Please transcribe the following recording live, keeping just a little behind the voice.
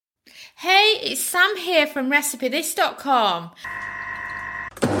Hey, it's Sam here from RecipeThis.com.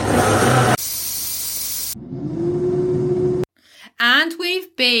 And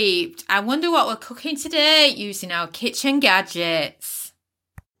we've beeped. I wonder what we're cooking today using our kitchen gadgets.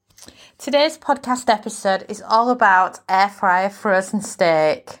 Today's podcast episode is all about air fryer frozen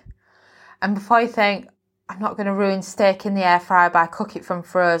steak. And before you think, I'm not going to ruin steak in the air fryer by cooking it from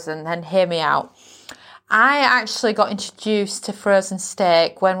frozen, then hear me out. I actually got introduced to frozen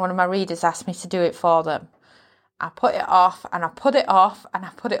steak when one of my readers asked me to do it for them. I put it off and I put it off and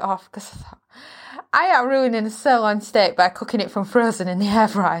I put it off because I thought, I am ruining a sirloin steak by cooking it from frozen in the air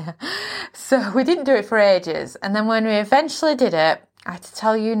fryer. So we didn't do it for ages. And then when we eventually did it, I have to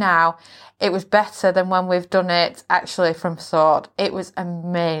tell you now, it was better than when we've done it actually from thawed. It was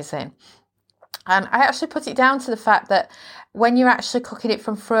amazing. And I actually put it down to the fact that when you're actually cooking it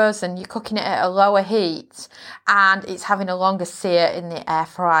from frozen, you're cooking it at a lower heat and it's having a longer sear in the air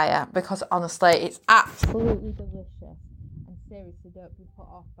fryer, because honestly, it's absolutely delicious. And seriously, don't be put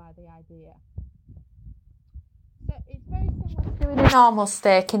off by the idea. So it's very similar to doing a normal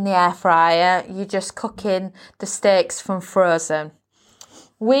steak in the air fryer. You're just cooking the steaks from frozen.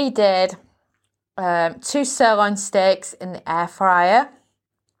 We did 2 sirloin steaks in the air fryer,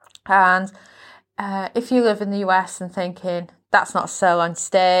 and if you live in the US and thinking, that's not a sirloin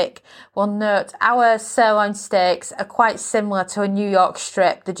steak, well, note, our sirloin steaks are quite similar to a New York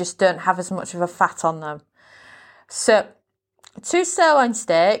strip. They just don't have as much of a fat on them. So 2 sirloin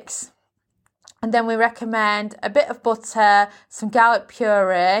steaks, and then we recommend a bit of butter, some garlic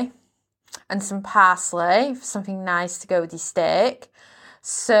puree, and some parsley for something nice to go with your steak.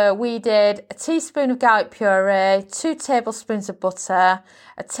 So we did a teaspoon of garlic puree, 2 tablespoons of butter,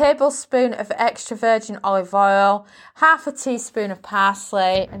 a tablespoon of extra virgin olive oil, half a teaspoon of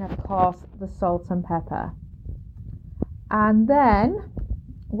parsley, and of course the salt and pepper. And then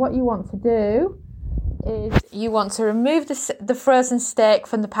what you want to do is you want to remove the frozen steak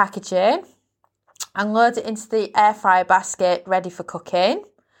from the packaging and load it into the air fryer basket ready for cooking.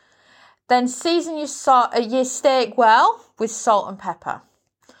 Then season your steak well with salt and pepper.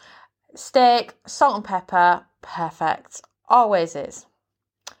 Steak, salt and pepper, perfect. Always is.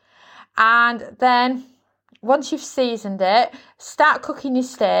 And then once you've seasoned it, start cooking your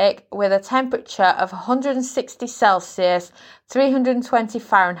steak with a temperature of 160 Celsius, 320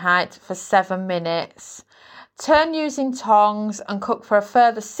 Fahrenheit for 7 minutes. Turn using tongs and cook for a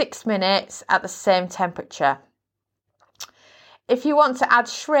further 6 minutes at the same temperature. If you want to add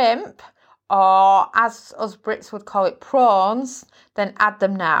shrimp, or as us Brits would call it, prawns, then add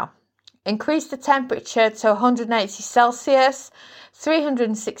them now. Increase the temperature to 180 Celsius,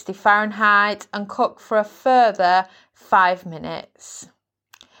 360 Fahrenheit, and cook for a further 5 minutes.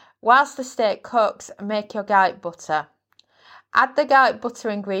 Whilst the steak cooks, make your garlic butter. Add the garlic butter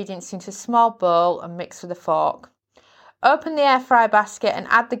ingredients into a small bowl and mix with a fork. Open the air fryer basket and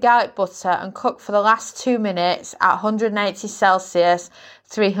add the garlic butter and cook for the last 2 minutes at 180 Celsius,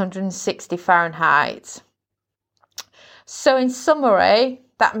 360 Fahrenheit. So in summary,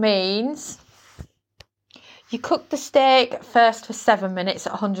 that means you cooked the steak first for 7 minutes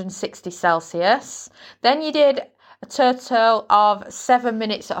at 160 Celsius. Then you did a total of 7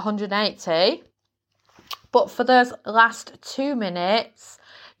 minutes at 180. But for those last 2 minutes,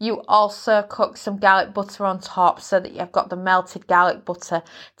 you also cook some garlic butter on top so that you've got the melted garlic butter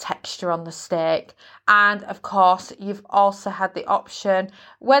texture on the steak. And of course, you've also had the option,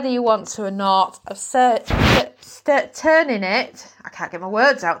 whether you want to or not, of turning it, I can't get my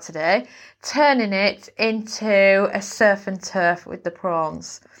words out today, turning it into a surf and turf with the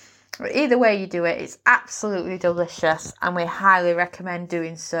prawns. Either way you do it, it's absolutely delicious and we highly recommend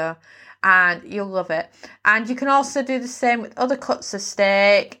doing so. And you'll love it. And you can also do the same with other cuts of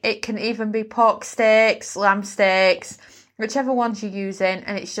steak. It can even be pork steaks, lamb steaks, whichever ones you're using,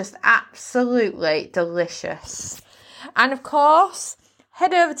 and it's just absolutely delicious. And of course,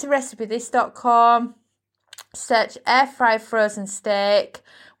 head over to RecipeThis.com, search air fry frozen steak.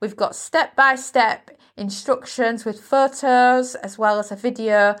 We've got step-by-step instructions with photos as well as a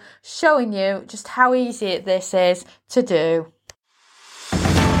video showing you just how easy this is to do.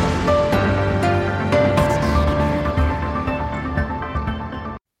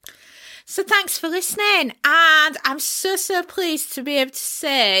 So thanks for listening, and I'm so pleased to be able to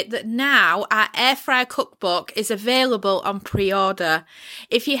say that now our air fryer cookbook is available on pre-order.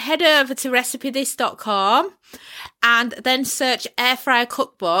 If you head over to RecipeThis.com and then search Air Fryer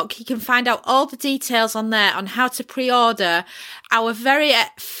Cookbook. You can find out all the details on there on how to pre-order our very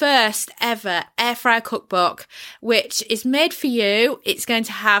first ever Air Fryer Cookbook, which is made for you. It's going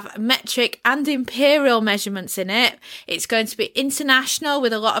to have metric and imperial measurements in it. It's going to be international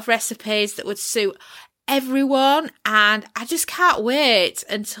with a lot of recipes that would suit everyone, and I just can't wait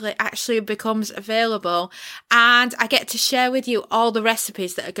until it actually becomes available and I get to share with you all the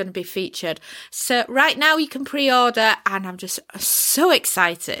recipes that are going to be featured. So right now you can pre-order, and I'm just so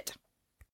excited.